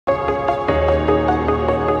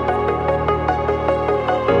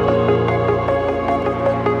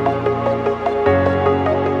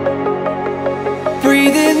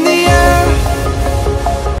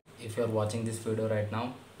watching this video right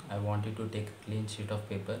now, I want you to take a clean sheet of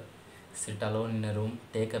paper, sit alone in a room,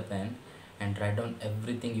 take a pen and write down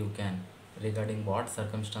everything you can regarding what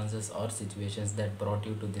circumstances or situations that brought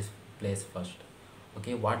you to this place first.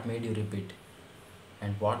 Okay, what made you repeat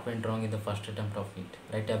and what went wrong in the first attempt of it.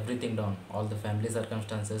 Write everything down, all the family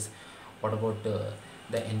circumstances, what about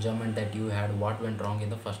the enjoyment that you had, what went wrong in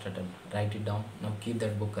the first attempt. Write it down. Now keep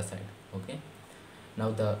that book aside. Okay,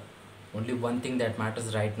 now the only one thing that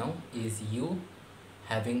matters right now is you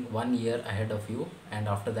having 1 year ahead of you, and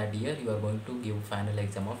after that year you are going to give final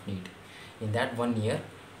exam of NEET. In that 1 year,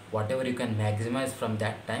 whatever you can maximize from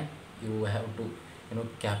that time, you have to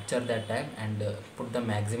capture that time and put the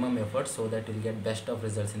maximum effort so that you'll get best of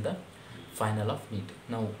results in the final of NEET.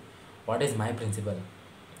 Now what is my principle?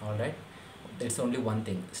 All right, it's only one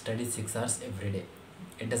thing: study 6 hours every day.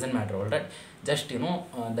 It doesn't matter. All right, just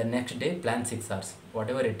the next day plan 6 hours,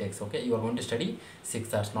 whatever it takes. Okay, you are going to study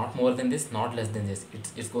 6 hours, not more than this, not less than this.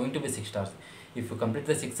 It's going to be 6 hours. If you complete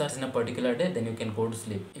the 6 hours in a particular day, then you can go to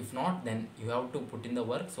sleep. If not, then you have to put in the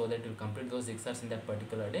work so that you complete those 6 hours in that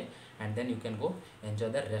particular day, and then you can go enjoy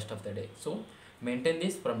the rest of the day. So maintain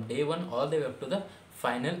this from day one all the way up to the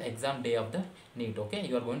final exam day of the NEET. Okay,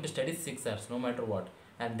 you are going to study 6 hours no matter what,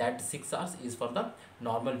 and that 6 hours is for the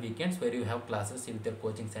normal weekends where you have classes with your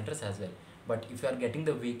coaching centers as well. But if you are getting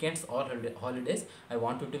the weekends or holidays, I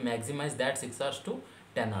want you to maximize that 6 hours to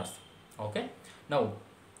 10 hours. Okay, now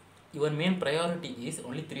your main priority is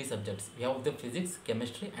only 3 subjects. We have the physics,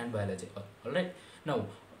 chemistry and biology. All right, now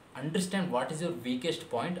understand what is your weakest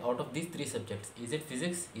point out of these 3 subjects. Is it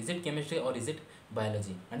physics, is it chemistry, or is it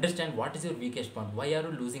biology? Understand what is your weakest point, why are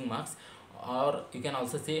you losing marks, or you can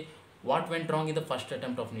also say what went wrong in the first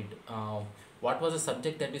attempt of NEET, what was the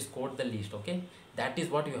subject that you scored the least. Okay, that is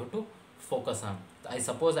what you have to focus on. I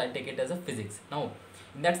suppose I take it as a physics. Now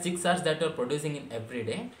in that 6 hours that you are producing in every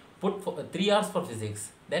day, put 3 hours for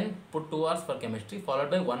physics, then put 2 hours for chemistry,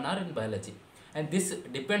 followed by 1 hour in biology. And this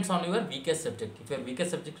depends on your weakest subject. If your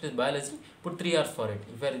weakest subject is biology, put 3 hours for it.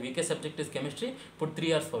 If your weakest subject is chemistry, put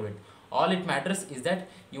 3 hours for it. All it matters is that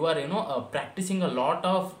you are practicing a lot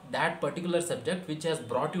of that particular subject which has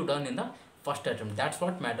brought you down in the first attempt. That's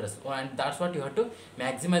what matters, and that's what you have to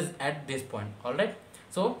maximize at this point. All right,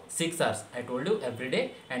 so 6 hours I told you every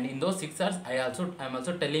day, and in those 6 hours I'm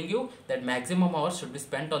also telling you that maximum hours should be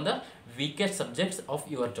spent on the weakest subjects of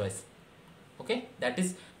your choice. Okay, that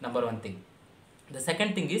is number one thing. The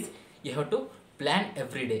second thing is you have to plan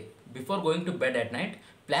every day. Before going to bed at night,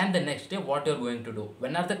 plan the next day what you are going to do.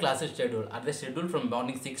 When are the classes scheduled? Are they scheduled from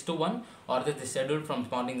morning 6 to 1, or are they scheduled from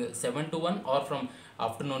morning 7 to 1, or from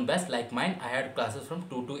afternoon best? Like mine, I had classes from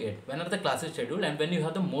 2 to 8. When are the classes scheduled, and when you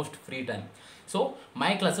have the most free time? So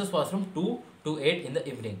my classes was from 2 to 8 in the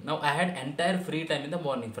evening. Now I had entire free time in the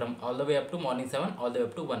morning, from all the way up to morning 7 all the way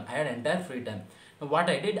up to 1. I had entire free time. Now what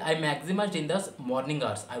I did, I maximized in the morning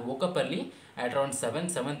hours. I woke up early at around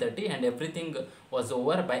 7:30, and everything was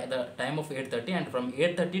over by the time of 8:30, and from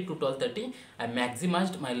 8:30 to 12:30 I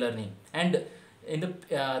maximized my learning. And in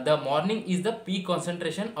the morning is the peak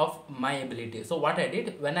concentration of my ability. So what I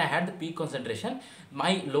did, when I had the peak concentration,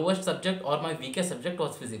 my lowest subject or my weakest subject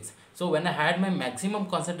was physics. So when I had my maximum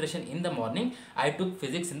concentration in the morning, I took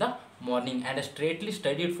physics in the morning and I straightly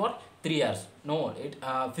studied for 3 hours. No,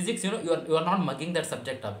 physics, you are not mugging that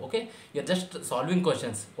subject up. Okay, you're just solving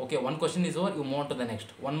questions. Okay, one question is over, you move on to the next.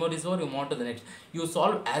 One more is over, you move on to the next. You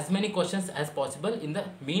solve as many questions as possible in the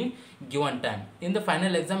mean given time. In the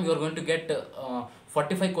final exam, you are going to get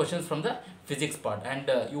 45 questions from the physics part, and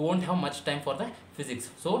you won't have much time for the physics.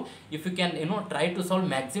 So if you can try to solve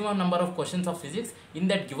maximum number of questions of physics in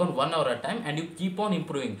that given 1 hour at time, and you keep on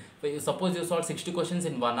improving. Suppose you solve 60 questions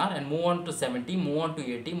in 1 hour and move on to 70, move on to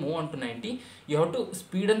 80, move on to 90. You have to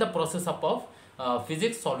speeden the process up of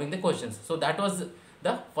physics solving the questions. So that was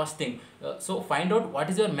the first thing. So find out what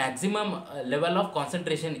is your maximum level of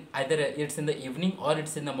concentration. Either it's in the evening, or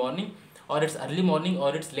it's in the morning, or it's early morning,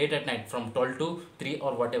 or it's late at night from 12 to 3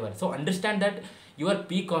 or whatever. So understand that your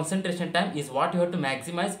peak concentration time is what you have to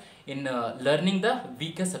maximize in learning the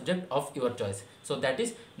weakest subject of your choice. So that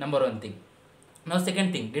is number one thing. Now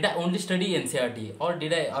second thing, did I only study NCERT, or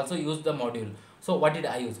did I also use the module? So what did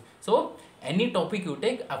I use? So any topic you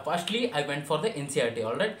take, firstly I went for the NCERT.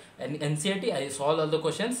 All right, and NCERT I solve all the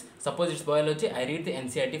questions. Suppose it's biology, I read the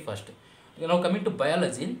NCERT first. Coming to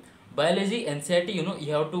biology NCERT,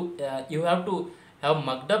 you have to have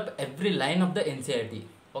mugged up every line of the NCERT.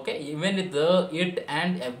 Okay, even with it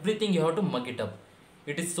and everything, you have to mug it up.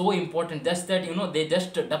 It is so important. Just that they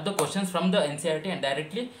just dub the questions from the NCERT and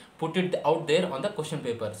directly put it out there on the question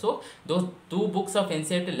paper. So those two books of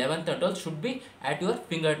NCERT 11th and 12th should be at your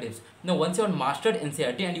fingertips. Now once you have mastered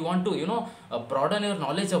NCERT and you want to broaden your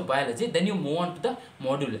knowledge of biology, then you move on to the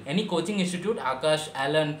module. Any coaching institute, Akash,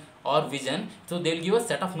 Alan or Vision, so they will give a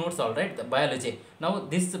set of notes, all right, the biology. Now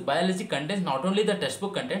this biology contains not only the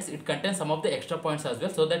textbook contents, it contains some of the extra points as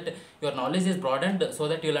well, so that your knowledge is broadened, so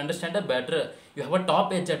that you will understand a better, you have a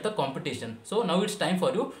top edge at the competition. So now it's time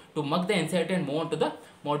for you to mug the NCERT and move on to the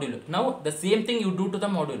module. Now the same thing you do to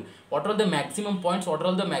the module. What are the maximum points, what are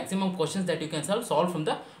all the maximum questions that you can solve from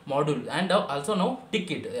the module, and also now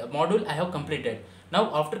tick it, module I have completed. Now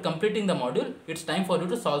after completing the module, it's time for you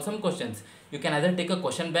to solve some questions. You can either take a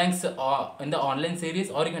question banks in the online series,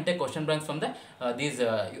 or you can take question banks from the these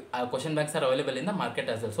question banks are available in the market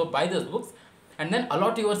as well. So buy those books and then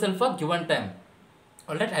allot yourself a given time.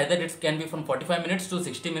 Alright, either it can be from 45 minutes to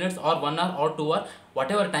 60 minutes or 1 hour or 2 hour,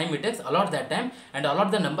 whatever time it takes, allot that time and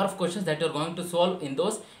allot the number of questions that you are going to solve in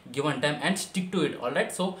those given time and stick to it.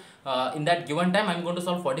 Alright, so in that given time I am going to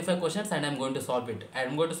solve 45 questions and I am going to solve it. I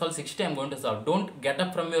am going to solve 60, I am going to solve. Don't get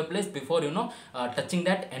up from your place before touching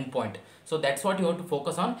that end point. So that's what you have to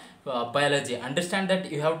focus on. Biology, understand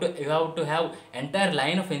that you have to have entire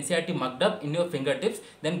line of NCERT mugged up in your fingertips.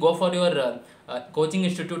 Then go for your coaching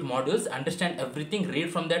institute modules, understand everything, read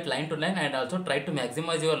from that line to line, and also try to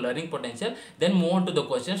maximize your learning potential. Then move on to the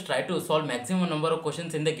questions, try to solve maximum number of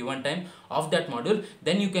questions in the given time of that module.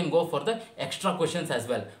 Then you can go for the extra questions as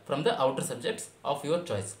well from the outer subjects of your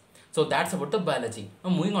choice. So that's about the biology.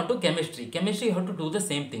 Now moving on to chemistry. Chemistry, you have to do the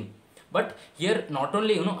same thing. But here not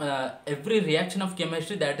only every reaction of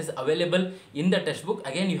chemistry that is available in the textbook,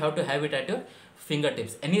 again you have to have it at your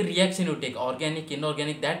fingertips. Any reaction you take, organic,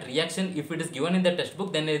 inorganic, that reaction if it is given in the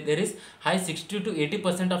textbook, then there is high 60 to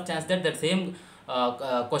 80% of chance that same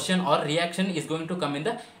question or reaction is going to come in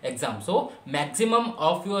the exam. So maximum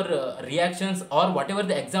of your reactions or whatever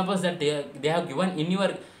the examples that they have given in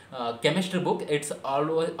your chemistry book, it's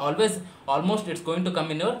always almost it's going to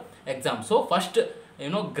come in your exam. So first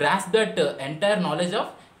grasp that entire knowledge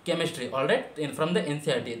of chemistry, all right, from the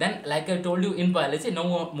NCERT. Then like I told you in biology,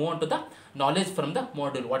 now move on to the knowledge from the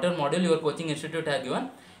module. Whatever module your coaching institute has given,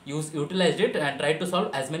 utilize it and try to solve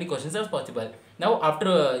as many questions as possible. Now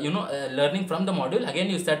after learning from the module, again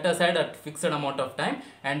you set aside a fixed amount of time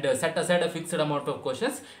and set aside a fixed amount of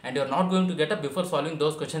questions, and you are not going to get up before solving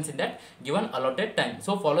those questions in that given allotted time.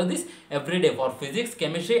 So follow this every day for physics,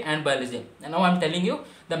 chemistry and biology. And now I am telling you,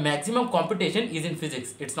 the maximum competition is in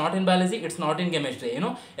physics. It's not in biology, it's not in chemistry.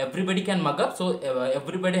 Everybody can mug up, so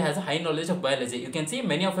everybody has a high knowledge of biology. You can see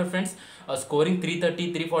many of your friends scoring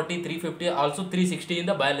 330, 340, 350, also 360 in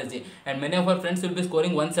the biology, and many of our friends will be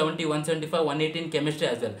scoring 170, 175, 180 in chemistry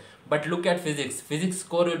as well. But look at physics. Physics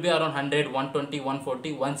score will be around 100, 120,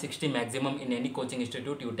 140, 160 maximum in any coaching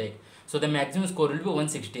institute you take. So the maximum score will be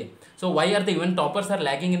 160. So why are the even toppers are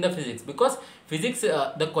lagging in the physics? Because physics,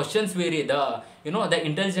 the questions vary. The the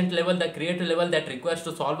intelligent level, the creative level that requires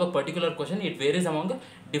to solve a particular question, it varies among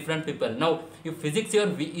different people. Now if physics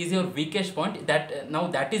is your weakest point,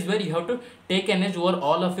 that is where you have to take an edge over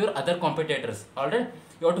all of your other competitors. Alright,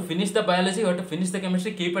 you have to finish the biology, you have to finish the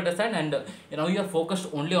chemistry, keep it aside, and you are focused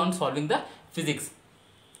only on solving the physics.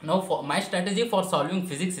 Now for my strategy for solving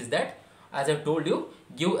physics is that, as I told you,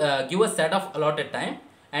 give a set of allotted time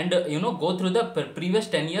and go through the previous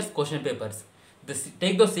 10 years question papers.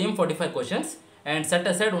 Take those same 45 questions and set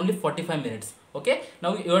aside only 45 minutes. Okay,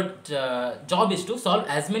 now your job is to solve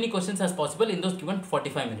as many questions as possible in those given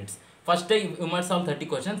 45 minutes. First day you must solve 30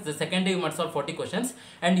 questions, the second day you must solve 40 questions,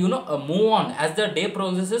 and move on. As the day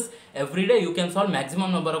progresses, every day you can solve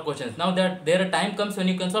maximum number of questions. Now there a time comes when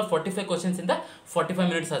you can solve 45 questions in the 45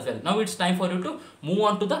 minutes as well. Now it's time for you to move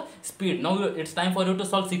on to the speed. Now it's time for you to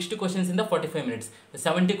solve 60 questions in the 45 minutes,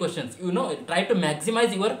 70 questions. Try to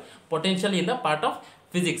maximize your potential in the part of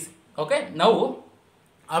physics. Okay, now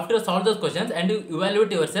after solve those questions and you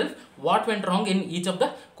evaluate yourself what went wrong in each of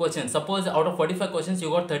the questions. Suppose out of 45 questions you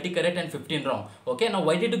got 30 correct and 15 wrong. Okay, now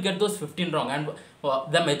why did you get those 15 wrong? And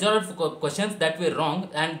the majority of questions that were wrong,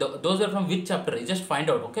 and those were from which chapter? You just find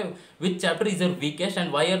out, okay, which chapter is your weakest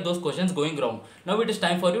and why are those questions going wrong. Now it is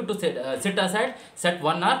time for you to sit aside, set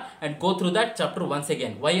 1 hour and go through that chapter once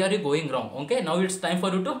again. Why are you going wrong? Okay, now it's time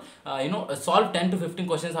for you to solve 10 to 15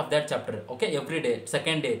 questions of that chapter. Okay, every day,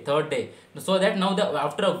 second day, third day, so that now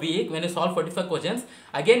after a week when you solve 45 questions,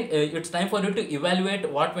 again it's time for you to evaluate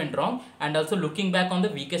what went wrong and also looking back on the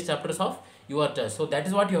weakest chapters of your test. So that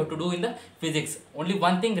is what you have to do in the physics. Only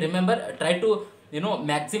one thing remember, try to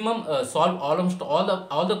maximum solve almost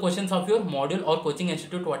all the questions of your module or coaching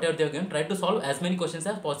institute, whatever they are given. Try to solve as many questions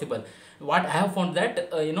as possible. What I have found that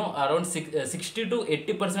around 60 to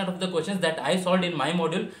 80% of the questions that I solved in my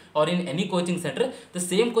module or in any coaching center, the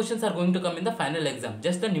same questions are going to come in the final exam.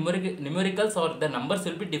 Just the numericals or the numbers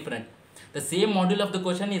will be different. The same module of the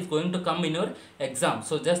question is going to come in your exam,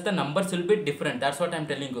 so just the numbers will be different. That's what I'm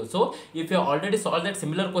telling you. So if you already solved that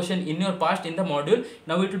similar question in your past in the module,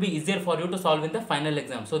 now it will be easier for you to solve in the final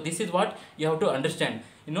exam. So this is what you have to understand.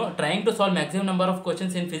 Trying to solve maximum number of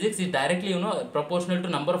questions in physics is directly proportional to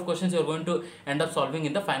number of questions you are going to end up solving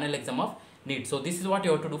in the final exam of NEET. So this is what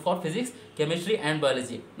you have to do for physics, chemistry and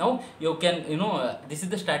biology. Now you can this is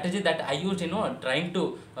the strategy that I used trying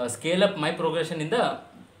to scale up my progression in the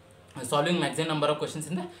solving maximum number of questions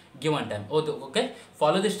in the given time. Okay,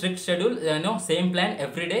 follow the strict schedule, same plan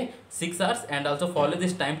every day, 6 hours, and also follow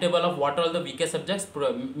this timetable of what are all the weakest subjects,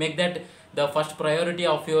 make that the first priority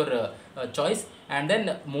of your choice, and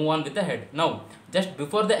then move on with the head. Now just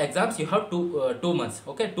before the exams you have 2 months.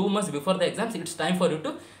 Okay, 2 months before the exams, it's time for you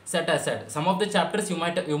to set aside some of the chapters you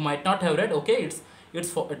might not have read. Okay,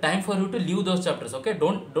 it's time for you to leave those chapters. Okay,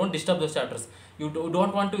 don't disturb those chapters. You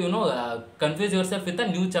don't want to confuse yourself with the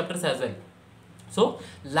new chapters as well. So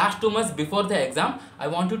last 2 months before the exam, I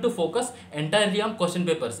want you to focus entirely on question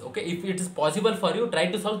papers. Okay, if it is possible for you, try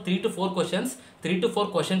to solve 3 to 4 questions, 3 to 4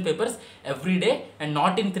 question papers every day, and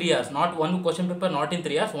not in 3 hours, not one question paper, not in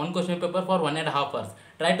 3 hours, one question paper for 1.5 hours.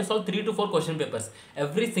 Try to solve 3 to 4 question papers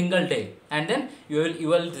every single day, and then you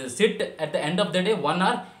will sit at the end of the day 1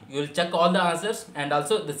 hour. You will check all the answers, and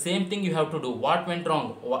also the same thing you have to do. What went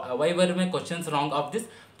wrong? Why were my questions wrong of this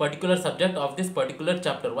particular subject, of this particular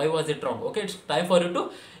chapter? Why was it wrong? Okay, it's time for you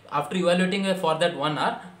to, after evaluating for that 1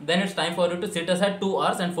 hour, then it's time for you to sit aside 2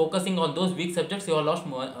 hours and focusing on those weak subjects you have lost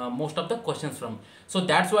most of the questions from. So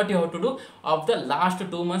that's what you have to do of the last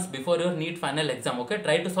 2 months before your NEET final exam. Okay,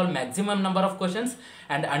 try to solve maximum number of questions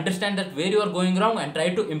and understand that where you are going wrong and try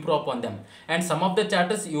to improve upon them. And some of the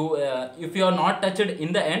chapters if you are not touched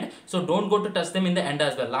in the end, so don't go to touch them in the end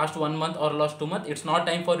as well. Last 1 month or last 2 months, it's not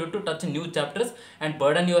time for you to touch new chapters and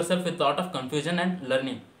burden yourself with a lot of confusion and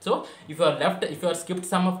learning. So if you are skipped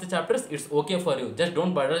some of the chapters, it's okay for you. Just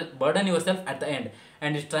don't burden yourself at the end,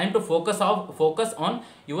 and it's time to focus on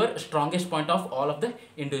your strongest point of all of the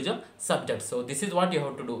individual subjects. So this is what you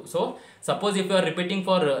have to do. So suppose if you are repeating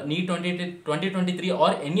for NEET 2023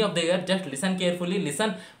 or any of the year, just listen carefully.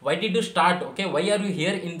 Listen, why did you start? Okay, why are you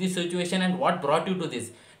here in this situation and what brought you to this?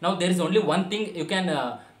 Now there is only one thing you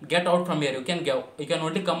can get out from here. You can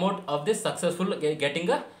only come out of this successful, getting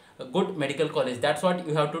a good medical college. That's what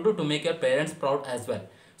you have to do to make your parents proud as well.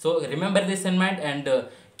 So remember this in mind, and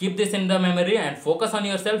keep this in the memory, and focus on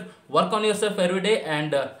yourself, work on yourself every day,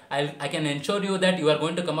 and I can ensure you that you are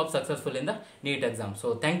going to come up successful in the NEET exam.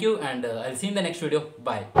 So thank you, and I'll see you in the next video.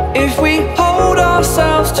 Bye. If we hold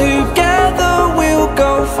ourselves together, we'll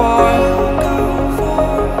go far.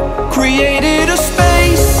 Created a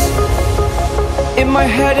space. In my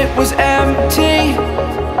head it was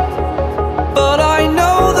empty.